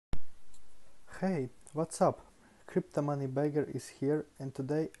Hey, what's up? Crypto Money Bagger is here, and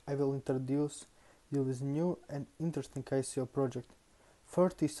today I will introduce you with new and interesting ICO project,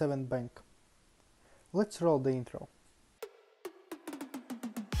 37 Bank. Let's roll the intro.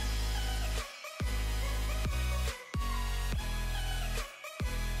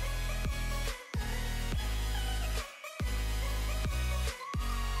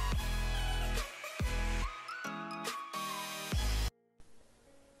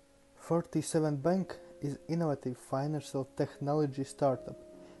 "47 Bank is innovative financial technology startup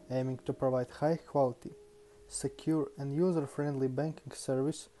aiming to provide high quality, secure and user-friendly banking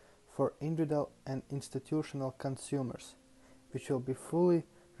service for individual and institutional consumers, which will be fully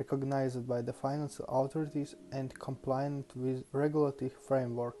recognized by the financial authorities and compliant with regulatory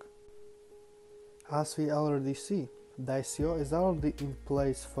framework. As we already see, the ICO is already in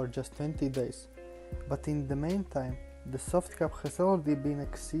place for just 20 days, but in the meantime, the soft cap has already been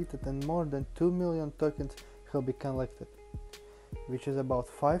exceeded and more than 2 million tokens have been collected, which is about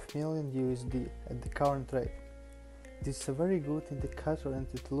 5 million USD at the current rate. This is a very good indicator and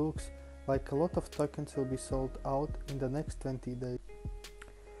it looks like a lot of tokens will be sold out in the next 20 days.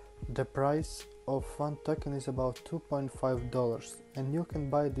 The price of one token is about $2.5 and you can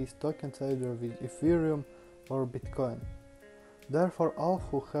buy these tokens either with Ethereum or Bitcoin. Therefore, all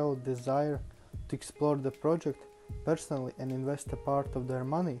who have desire to explore the project personally and invest a part of their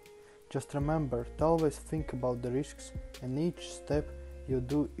money, just remember to always think about the risks and each step you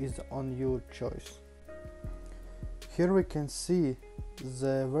do is on your choice. Here we can see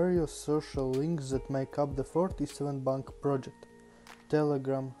the various social links that make up the 47 Bank project: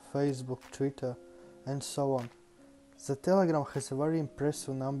 Telegram, Facebook, Twitter, and so on. The Telegram has a very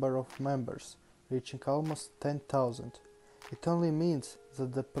impressive number of members, reaching almost 10,000. It only means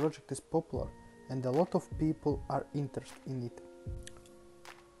that the project is popular and a lot of people are interested in it.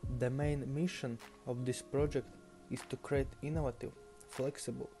 The main mission of this project is to create innovative,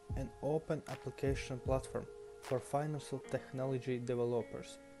 flexible and open application platform for financial technology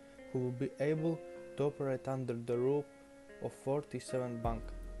developers who will be able to operate under the roof of 47 Bank.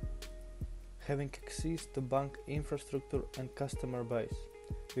 Having access to bank infrastructure and customer base,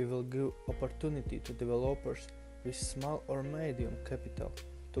 we will give opportunity to developers with small or medium capital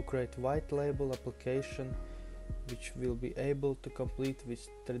to create white label application which will be able to compete with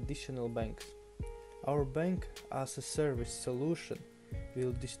traditional banks. Our bank as a service solution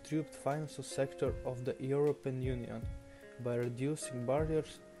will disrupt financial sector of the European Union by reducing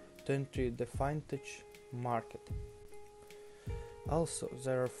barriers to enter the fintech market. Also,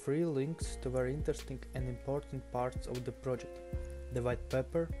 there are 3 links to very interesting and important parts of the project: the white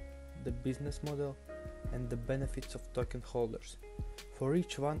paper, the business model, and the benefits of token holders. For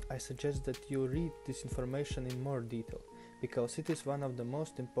each one, I suggest that you read this information in more detail, because it is one of the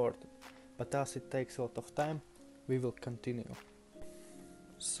most important, but as it takes a lot of time, we will continue.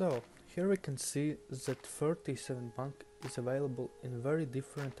 So, here we can see that 37 Bank is available in very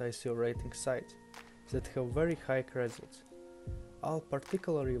different ICO rating sites that have very high results. All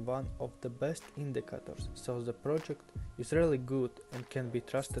particularly one of the best indicators, so the project is really good and can be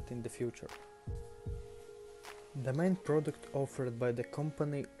trusted in the future. The main product offered by the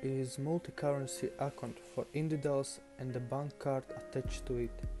company is multi-currency account for individuals and a bank card attached to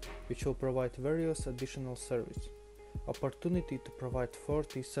it, which will provide various additional services. Opportunity to provide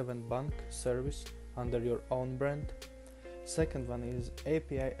 47 Bank service under your own brand. Second one is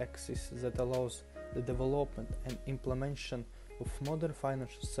API access that allows the development and implementation of modern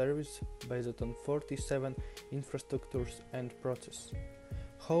financial service based on 47 infrastructures and processes.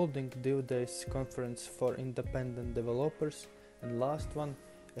 Holding due days conference for independent developers, and last one,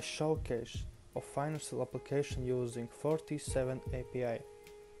 a showcase of financial application using 47 API.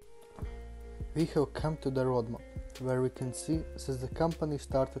 We have come to the roadmap, where we can see that the company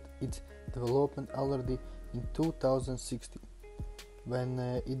started its development already in 2016, when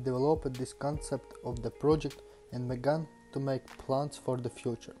it developed this concept of the project and began to make plans for the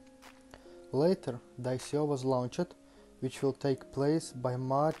future. Later, the ICO was launched, which will take place by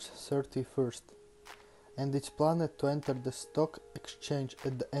March 31st, and it's planned to enter the stock exchange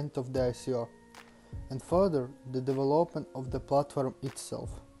at the end of the ICO, and further the development of the platform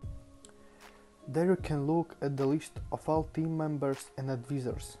itself. There you can look at the list of all team members and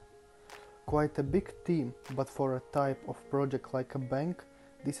advisors. Quite a big team, but for a type of project like a bank,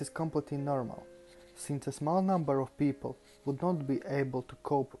 this is completely normal, since a small number of people would not be able to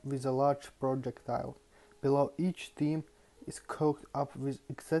cope with a large projectile. Below each team is cooked up with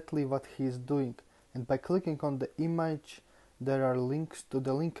exactly what he is doing, and by clicking on the image there are links to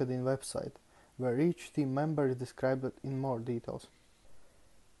the LinkedIn website, where each team member is described in more details.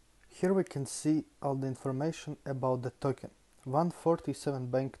 Here we can see all the information about the token. 147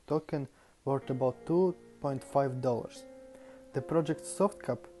 bank token worth about $2.5. The project soft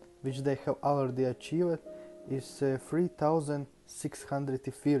cap, which they have already achieved, is 3,600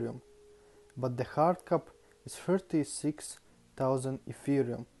 Ethereum, but the hard cap is 36,000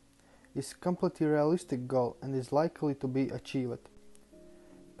 Ethereum. It's a completely realistic goal and is likely to be achieved.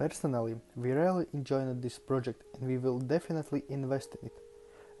 Personally, we really enjoyed this project and we will definitely invest in it.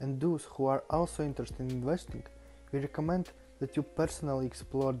 And those who are also interested in investing, we recommend that you personally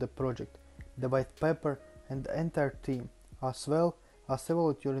explore the project, the white paper and the entire team, as well as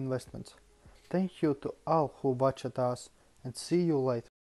evaluate your investments. Thank you to all who watched us and see you later.